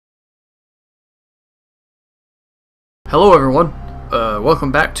Hello everyone,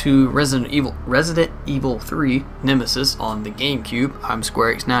 welcome back to Resident Evil 3 Nemesis on the GameCube. I'm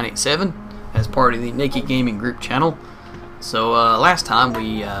SquareX987 as part of the Naked Gaming Group channel. So last time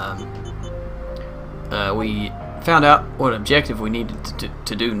we found out what objective we needed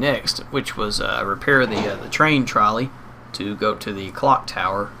to do next, which was repair the train trolley to go to the clock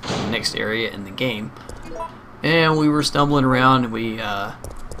tower, the next area in the game. And we were stumbling around, and we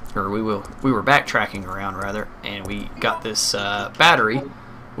were backtracking around rather, and we got this battery,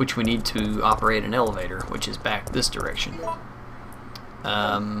 which we need to operate an elevator, which is back this direction.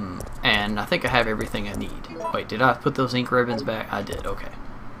 And I think I have everything I need. Wait, did I put those ink ribbons back? I did. Okay.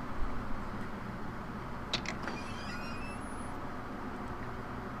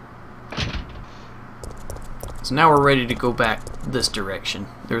 So now we're ready to go back this direction.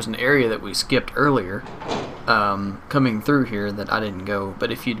 There's an area that we skipped earlier, coming through here that I didn't go.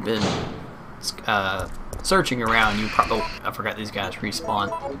 But if you'd been searching around, you probably... Oh, I forgot these guys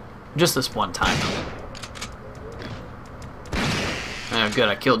respawn. Just this one time. Oh, good,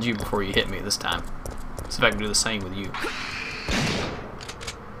 I killed you before you hit me this time. See if I can do the same with you.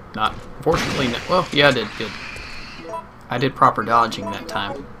 Not, fortunately, no. Well, yeah, I did. Good. I did proper dodging that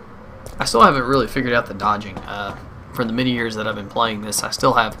time. I still haven't really figured out the dodging. For the many years that I've been playing this, I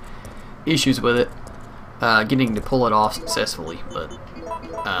still have issues with it, getting to pull it off successfully, but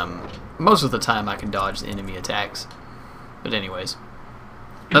most of the time I can dodge the enemy attacks. But anyways,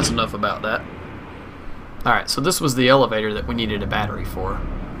 that's enough about that. Alright, so this was the elevator that we needed a battery for.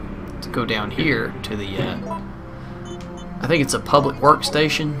 To go down here to the, I think it's a public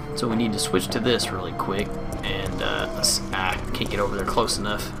workstation, so we need to switch to this really quick, and I can't get over there close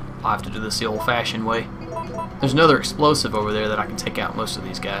enough. I'll have to do this the old-fashioned way. There's another explosive over there that I can take out most of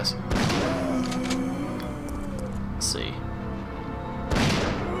these guys. Let's see.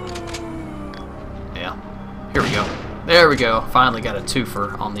 Yeah. Here we go. There we go. Finally got a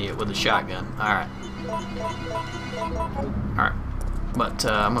twofer on with the shotgun. Alright. Alright. But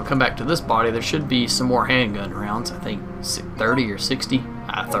I'm going to come back to this body. There should be some more handgun rounds. I think 30 or 60.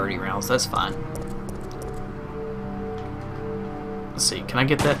 30 rounds. That's fine. Let's see. Can I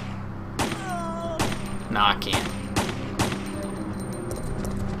get that? No, I can't.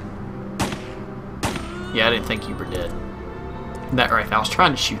 Yeah, I didn't think you were dead. That right, I was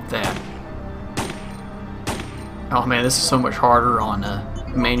trying to shoot that. Oh man, this is so much harder on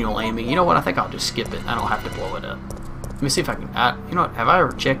manual aiming. You know what? I think I'll just skip it. I don't have to blow it up. Let me see if I can... you know what? Have I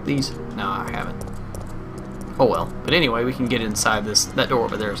ever checked these? No, I haven't. Oh well. But anyway, we can get inside this. That door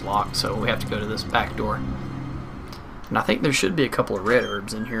over there is locked, so we have to go to this back door. And I think there should be a couple of red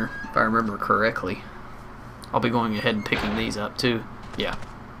herbs in here, if I remember correctly. I'll be going ahead and picking these up too. Yeah.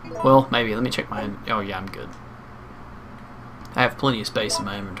 Well, maybe. Let me check my... Oh yeah, I'm good. I have plenty of space in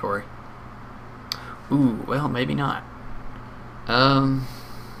my inventory. Ooh, well, maybe not.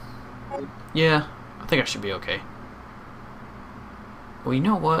 Yeah, I think I should be okay. Well, you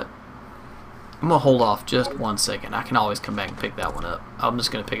know what? I'm going to hold off just 1 second. I can always come back and pick that one up. I'm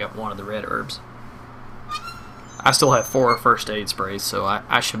just going to pick up one of the red herbs. I still have 4 first aid sprays, so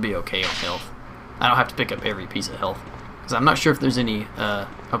I should be okay on health. I don't have to pick up every piece of health. Because I'm not sure if there's any...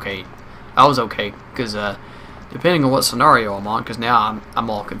 okay, I was okay. Because depending on what scenario I'm on, because now I'm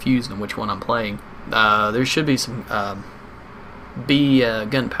all confused on which one I'm playing, there should be some B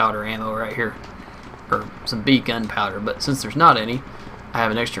gunpowder ammo right here. Or some B gunpowder. But since there's not any, I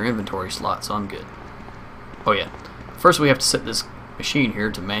have an extra inventory slot, so I'm good. Oh yeah. First we have to set this machine here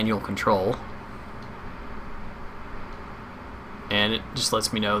to manual control. And it just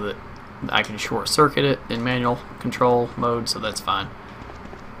lets me know that I can short circuit it in manual control mode, so that's fine.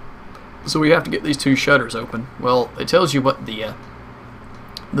 So we have to get these 2 shutters open. Well, it tells you what the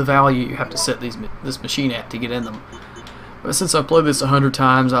value you have to set this machine at to get in them. But since I've played this 100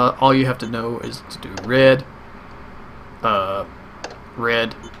 times, all you have to know is to do red,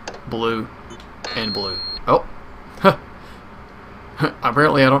 red, blue, and blue. Oh,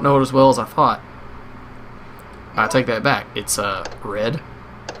 apparently I don't know it as well as I thought. I take that back. It's red,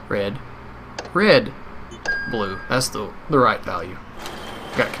 red, red, blue. That's the right value.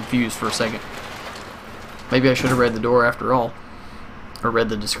 Got confused for a second. Maybe I should have read the door after all, or read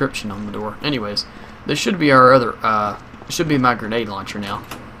the description on the door. Anyways, this should be our other. It should be my grenade launcher now.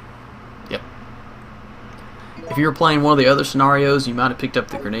 Yep. If you were playing one of the other scenarios, you might have picked up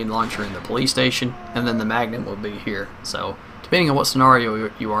the grenade launcher in the police station, and then the Magnum will be here. So, depending on what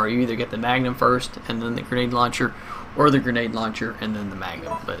scenario you are, you either get the Magnum first, and then the grenade launcher, or the grenade launcher, and then the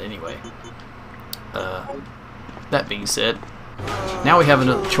Magnum. But anyway, that being said, now we have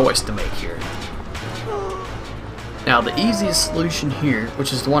another choice to make here. Now the easiest solution here,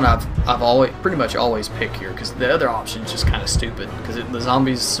 which is the one I've always pretty much always pick here, because the other option is just kind of stupid, because the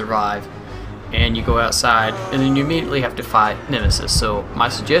zombies survive, and you go outside, and then you immediately have to fight Nemesis. So my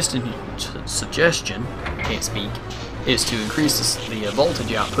suggestion, I can't speak, is to increase the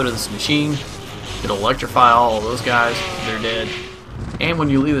voltage output of this machine. It'll electrify all of those guys; they're dead. And when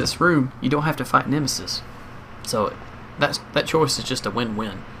you leave this room, you don't have to fight Nemesis. So that choice is just a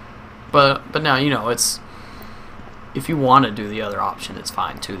win-win. But now you know it's. If you want to do the other option, it's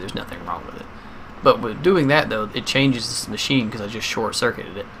fine too. There's nothing wrong with it. But with doing that though, it changes this machine because I just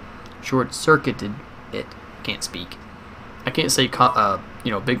short-circuited it. Short-circuited it. Can't speak. I can't say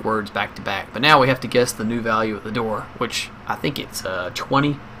you know, big words back to back. But now we have to guess the new value at the door, which I think it's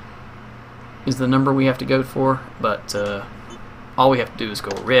 20 is the number we have to go for. But all we have to do is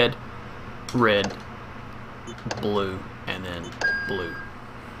go red, red, blue, and then blue.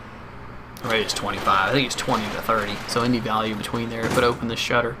 Right, it's 25. I think it's 20 to 30. So any value between there, it would open this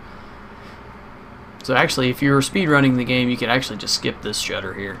shutter. So actually, if you're speedrunning the game, you can actually just skip this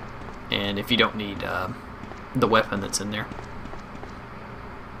shutter here, and if you don't need the weapon that's in there.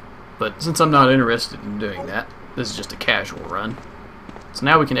 But since I'm not interested in doing that, this is just a casual run. So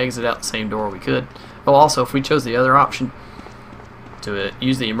now we can exit out the same door we could. Oh, also, if we chose the other option to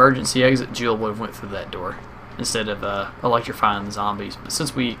use the emergency exit, Jill would have went through that door instead of electrifying the zombies. But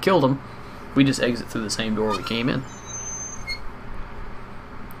since we killed them, we just exit through the same door we came in.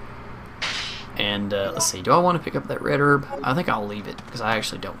 And let's see, do I want to pick up that red herb? I think I'll leave it because I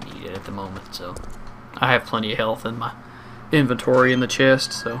actually don't need it at the moment. So I have plenty of health in my inventory in the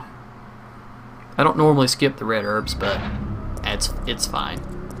chest, so I don't normally skip the red herbs, but it's fine.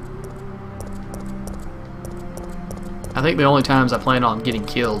 I think the only times I plan on getting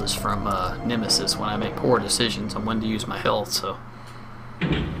killed is from Nemesis, when I make poor decisions on when to use my health. So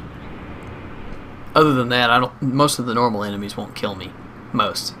other than that, most of the normal enemies won't kill me.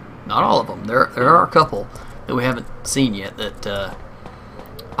 Most, not all of them. There are a couple that we haven't seen yet that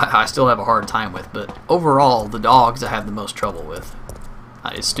I still have a hard time with. But overall, the dogs I have the most trouble with.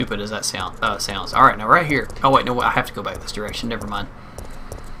 As stupid as that sounds. All right, now right here. Oh wait, no, I have to go back this direction. Never mind.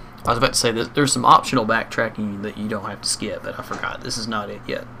 I was about to say that there's some optional backtracking that you don't have to skip, but I forgot. This is not it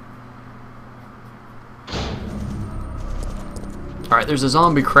yet. Alright, there's a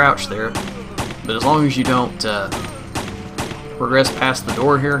zombie crouch there, but as long as you don't progress past the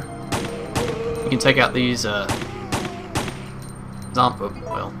door here, you can take out these well,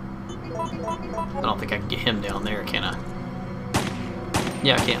 I don't think I can get him down there, can I?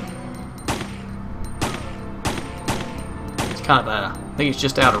 Yeah, I can. It's kind of I think it's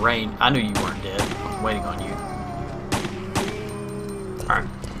just out of range. I knew you weren't dead. I was waiting on you. Alright.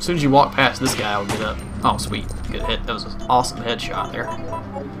 As soon as you walk past this guy, I'll get up. Oh, sweet. Good hit. That was an awesome headshot there.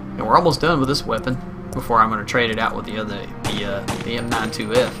 And we're almost done with this weapon before I'm going to trade it out with the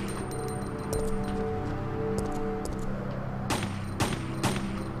M92F.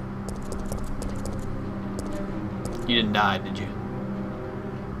 You didn't die, did you?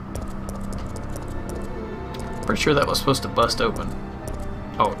 Pretty sure that was supposed to bust open.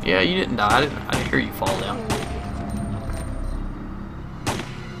 Oh, yeah, you didn't die. I didn't hear you fall down.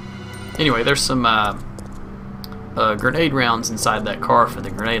 Anyway, there's some grenade rounds inside that car for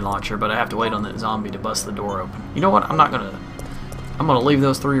the grenade launcher, but I have to wait on that zombie to bust the door open. You know what? I'm gonna leave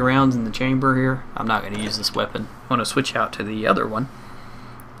those 3 rounds in the chamber here. I'm not gonna use this weapon. I'm gonna switch out to the other one,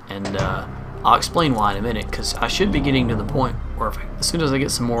 and I'll explain why in a minute, because I should be getting to the point where as soon as I get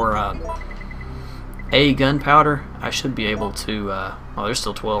some more gunpowder, I should be able to well, there's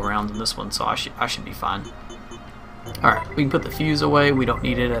still 12 rounds in this one, so I should be fine. Alright, we can put the fuse away. We don't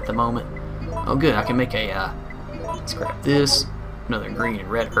need it at the moment. Oh good, I can make a let's grab this, another green and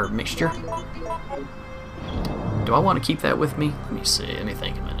red herb mixture. Do I want to keep that with me? Let me see, let me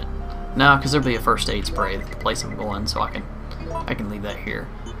think a minute. No, because there'll be a first aid spray at the place I'm going, so I can leave that here.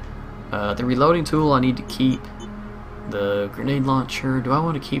 The reloading tool I need to keep. The grenade launcher, do I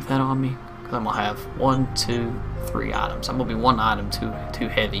want to keep that on me? I'm gonna have 1, 2, 3 items. I'm gonna be 1 item too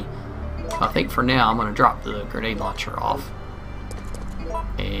heavy. I think for now I'm gonna drop the grenade launcher off,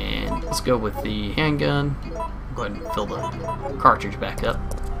 and let's go with the handgun. Go ahead and fill the cartridge back up.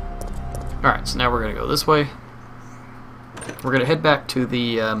 All right, so now we're gonna go this way. We're gonna head back to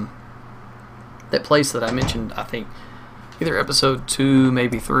the that place that I mentioned. I think either episode 2,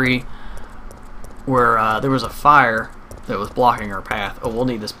 maybe 3, where there was a fire that was blocking our path. Oh, we'll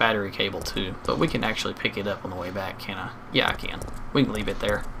need this battery cable too, but we can actually pick it up on the way back, can I? Yeah, I can. We can leave it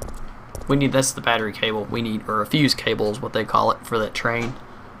there. That's the battery cable we need, or a fuse cable is what they call it for that train,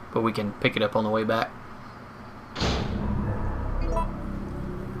 but we can pick it up on the way back.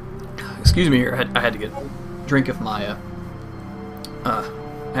 Excuse me here, I had to get drink of my, I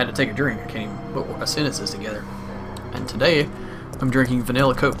had to take a drink. I can't even put my sentences together. And today, I'm drinking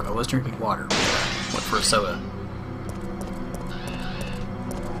vanilla Coke. I was drinking water. Went for a soda.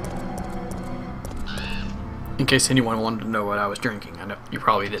 In case anyone wanted to know what I was drinking. I know you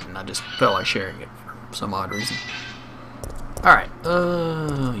probably didn't. I just felt like sharing it for some odd reason. Alright,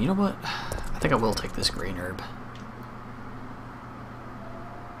 you know what? I think I will take this green herb.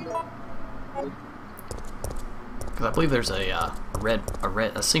 Because I believe there's a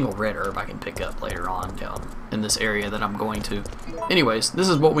single red herb I can pick up later on down in this area that I'm going to. Anyways, this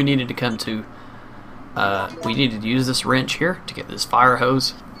is what we needed to come to. We needed to use this wrench here to get this fire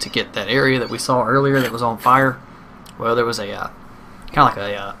hose to get that area that we saw earlier that was on fire. Well, there was a kind of like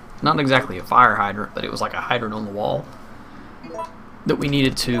a not exactly a fire hydrant, but it was like a hydrant on the wall that we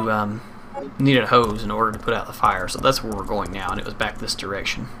needed to needed a hose in order to put out the fire. So that's where we're going now, and it was back this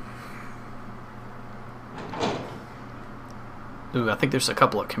direction. Ooh, I think there's a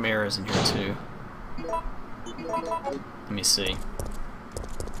couple of chimeras in here too. Let me see.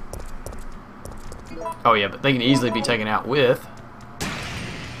 Oh yeah, but they can easily be taken out with,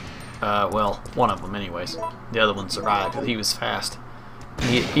 well, one of them anyways. The other one survived because he was fast.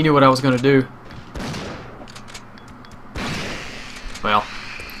 He knew what I was going to do. Well,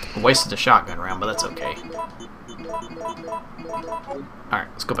 I wasted a shotgun round, but that's okay. Alright,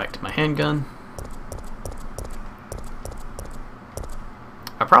 let's go back to my handgun.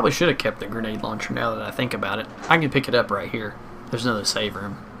 I probably should have kept the grenade launcher now that I think about it. I can pick it up right here. There's another save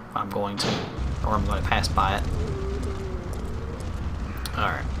room if I'm going to. Or I'm going to pass by it.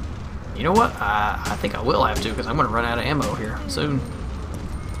 Alright. You know what? I think I will have to because I'm going to run out of ammo here soon.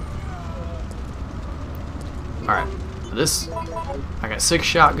 Alright. This, I got 6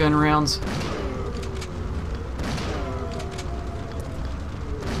 shotgun rounds.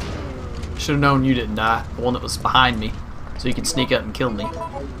 Should have known you didn't die. The one that was behind me. So you can sneak up and kill me.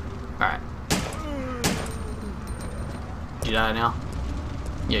 Alright. Did you die now?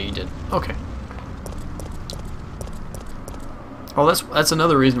 Yeah, you did. Okay. Oh, that's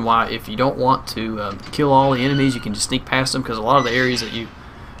another reason why if you don't want to kill all the enemies, you can just sneak past them, because a lot of the areas that you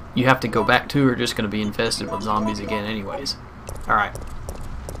have to go back to are just going to be infested with zombies again anyways. Alright.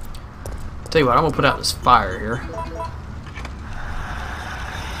 Tell you what, I'm going to put out this fire here.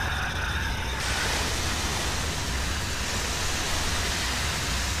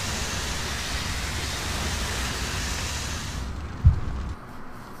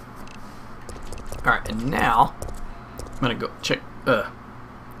 Alright, and now I'm going to go check,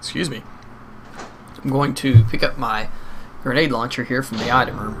 excuse me. I'm going to pick up my grenade launcher here from the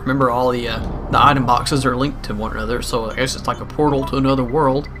item room. Remember, all the item boxes are linked to one another, so I guess it's like a portal to another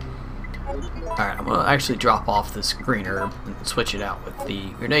world. Alright, I'm going to actually drop off this green herb and switch it out with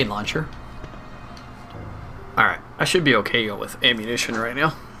the grenade launcher. Alright, I should be okay with ammunition right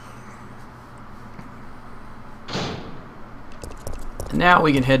now. And now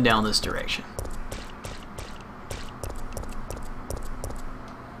we can head down this direction.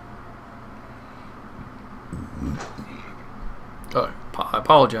 Oh, I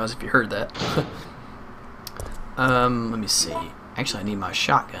apologize if you heard that. Let me see. Actually, I need my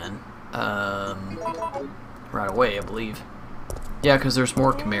shotgun. Right away, I believe. Yeah, because there's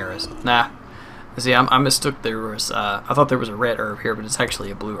more chimeras. Nah. See, I mistook. There was. I thought there was a red herb here, but it's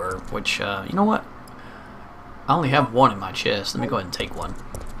actually a blue herb. Which, you know what? I only have one in my chest. Let me go ahead and take one.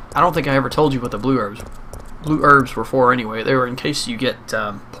 I don't think I ever told you what the blue herbs were for. Anyway, they were in case you get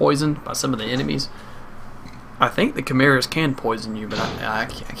poisoned by some of the enemies. I think the chimeras can poison you, but I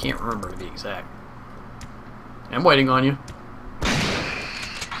can't remember to be exact. I'm waiting on you.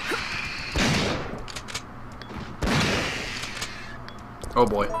 Oh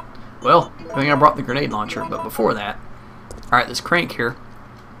boy. Well, I think I brought the grenade launcher, but before that, alright, this crank here.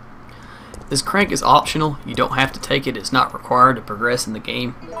 This crank is optional. You don't have to take it. It's not required to progress in the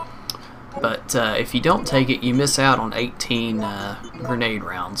game. But if you don't take it, you miss out on 18 grenade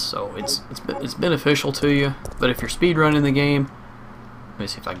rounds. So it's beneficial to you. But if you're speedrunning the game, let me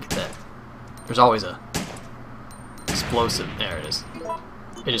see if I can get that. There's always a explosive. There it is.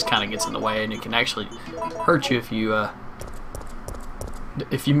 It just kind of gets in the way, and it can actually hurt you if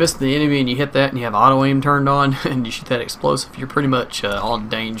you miss the enemy and you hit that and you have auto aim turned on and you shoot that explosive. You're pretty much on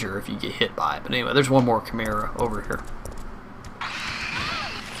danger if you get hit by it. But anyway, there's one more chimera over here.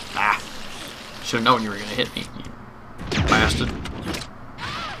 Ah. Should have known you were going to hit me, you bastard.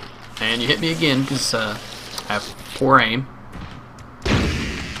 And you hit me again because I have poor aim.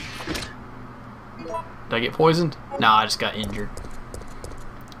 Did I get poisoned? No, I just got injured.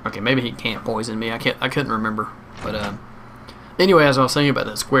 Okay, maybe he can't poison me. I couldn't remember. But anyway, as I was saying about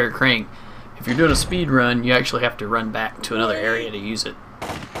that square crank, If you're doing a speed run, you actually have to run back to another area to use it.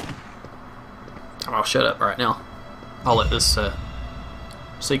 I'll shut up right now. I'll let this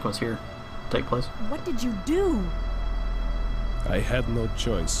sequence here take place. What did you do? I had no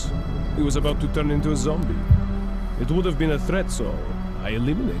choice. He was about to turn into a zombie. It would have been a threat, so I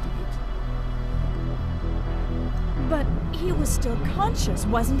eliminated it. But he was still conscious,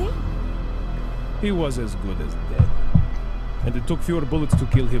 wasn't he? He was as good as dead. And it took fewer bullets to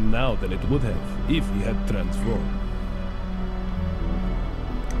kill him now than it would have if he had transformed.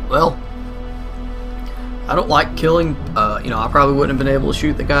 Well, I don't like killing. You know, I probably wouldn't have been able to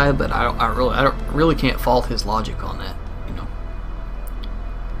shoot the guy, but I really can't fault his logic on that. You know.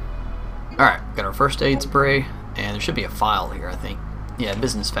 All right, got our first aid spray, and there should be a file here, I think. Yeah,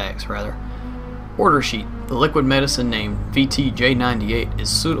 business facts rather. Order sheet. The liquid medicine named VTJ98 is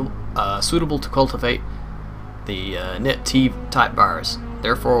suitable to cultivate the NET-T type virus.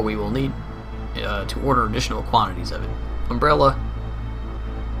 Therefore, we will need to order additional quantities of it. Umbrella.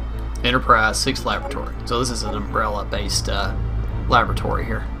 Enterprise 6 Laboratory. So this is an umbrella-based laboratory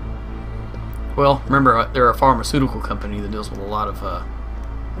here. Well, remember, they're a pharmaceutical company that deals with a lot of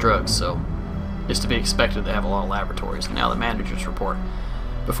drugs, so it's to be expected they have a lot of laboratories. Now the manager's report.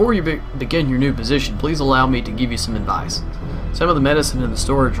 Before you begin your new position, please allow me to give you some advice. Some of the medicine in the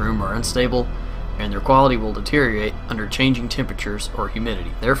storage room are unstable, and their quality will deteriorate under changing temperatures or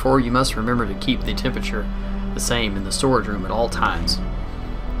humidity. Therefore, you must remember to keep the temperature the same in the storage room at all times.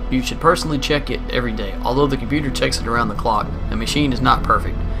 You should personally check it every day. Although the computer checks it around the clock, a machine is not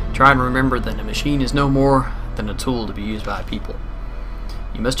perfect. Try and remember that a machine is no more than a tool to be used by people.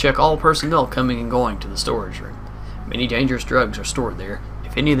 You must check all personnel coming and going to the storage room. Many dangerous drugs are stored there.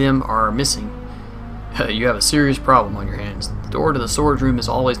 If any of them are missing, you have a serious problem on your hands. The door to the storage room is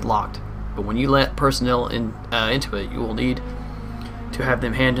always locked, but when you let personnel into it, you will need to have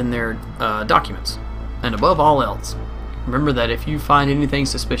them hand in their documents. And above all else, remember that if you find anything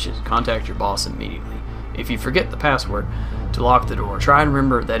suspicious, contact your boss immediately. If you forget the password to lock the door, try and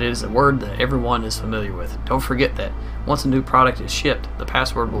remember that it is a word that everyone is familiar with. Don't forget that once a new product is shipped, the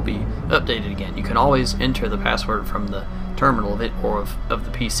password will be updated again. You can always enter the password from the terminal of it or of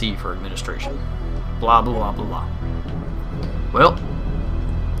the PC for administration. Blah blah blah blah blah. Well,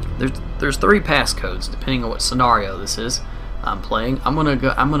 there's 3 passcodes depending on what scenario this is I'm playing. I'm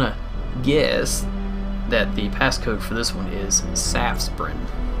gonna guess that the passcode for this one is Safsprin,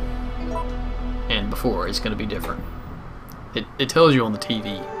 and before it's going to be different. It tells you on the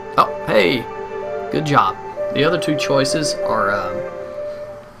TV. Oh, hey, good job. The other 2 choices are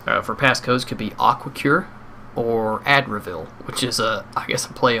for passcodes could be Aquacure or Adravil, which is I guess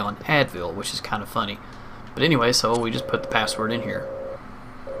a play on Advil, which is kind of funny. But anyway, so we just put the password in here.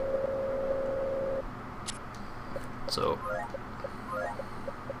 So.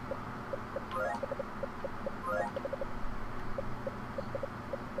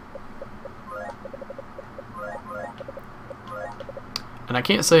 And I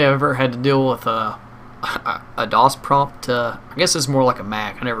can't say I've ever had to deal with a DOS prompt. I guess it's more like a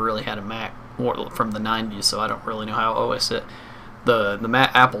Mac. I never really had a Mac from the 90s, so I don't really know how the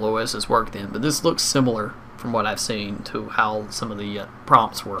Apple OS has worked in. But this looks similar from what I've seen to how some of the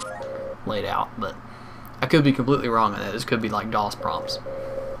prompts were laid out. But I could be completely wrong on that. This could be like DOS prompts.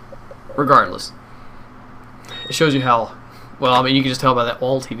 Regardless, it shows you how. Well, I mean, you can just tell by that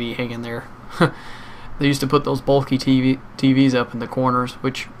wall TV hanging there. They used to put those bulky TVs up in the corners,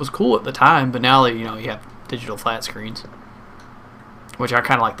 which was cool at the time, but now that you have digital flat screens, which I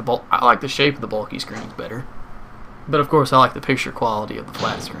kind of like I like the shape of the bulky screens better. But of course, I like the picture quality of the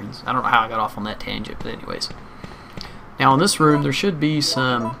flat screens. I don't know how I got off on that tangent, but anyways. Now in this room, there should be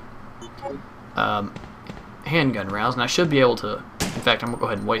some handgun rounds, and I should be able to. In fact, I'm gonna go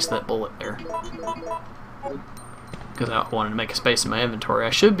ahead and waste that bullet there because I wanted to make a space in my inventory.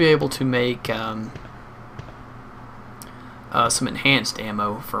 I should be able to make some enhanced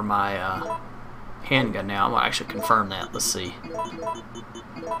ammo for my handgun now. I'm going to actually confirm that. Let's see.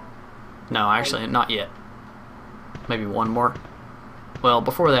 No, actually, not yet. Maybe one more. Well,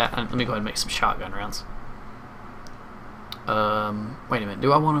 before that, let me go ahead and make some shotgun rounds. Wait a minute.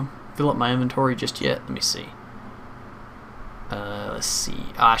 Do I want to fill up my inventory just yet? Let me see. Let's see.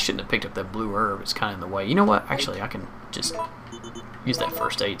 Oh, I shouldn't have picked up that blue herb. It's kind of in the way. You know what? Actually, I can just use that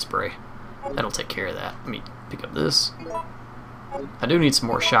first aid spray. That'll take care of that. Let me pick up this. I do need some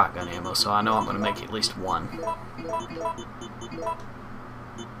more shotgun ammo, so I know I'm going to make at least one.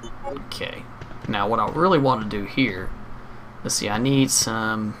 Okay. Now, what I really want to do here, let's see, I need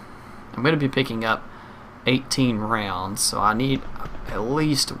some. I'm going to be picking up 18 rounds, so I need at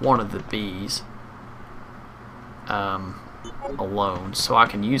least one of the Bs. alone, so I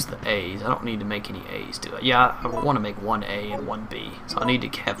can use the A's. I don't need to make any A's, do I? Yeah, I want to make one A and one B. So I need to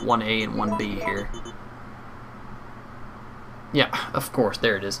have one A and one B here. Yeah, of course,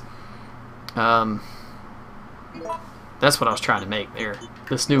 there it is. That's what I was trying to make there.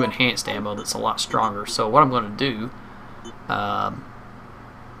 This new enhanced ammo that's a lot stronger. So what I'm going to do,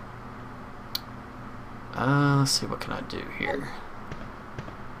 let's see, what can I do here?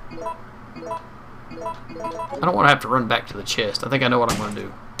 I don't want to have to run back to the chest. I think I know what I'm going to do,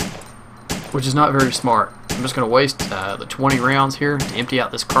 which is not very smart. I'm just going to waste the 20 rounds here to empty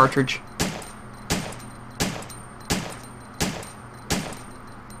out this cartridge.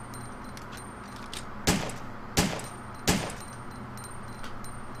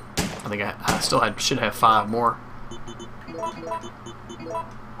 I think I still should have 5 more.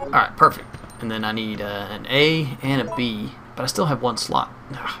 Alright, perfect. And then I need an A and a B, but I still have 1 slot.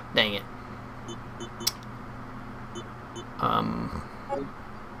 Ah, dang it.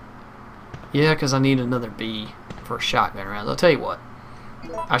 Yeah, because I need another B for shotgun rounds. I'll tell you what.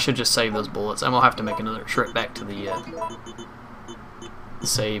 I should just save those bullets. I'm going to have to make another trip back to the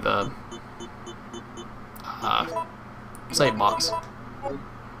save box.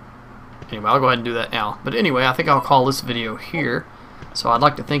 Anyway, I'll go ahead and do that now. But anyway, I think I'll call this video here. So I'd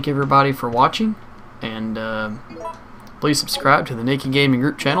like to thank everybody for watching. And please subscribe to the Naked Gaming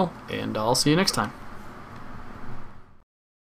Group channel. And I'll see you next time.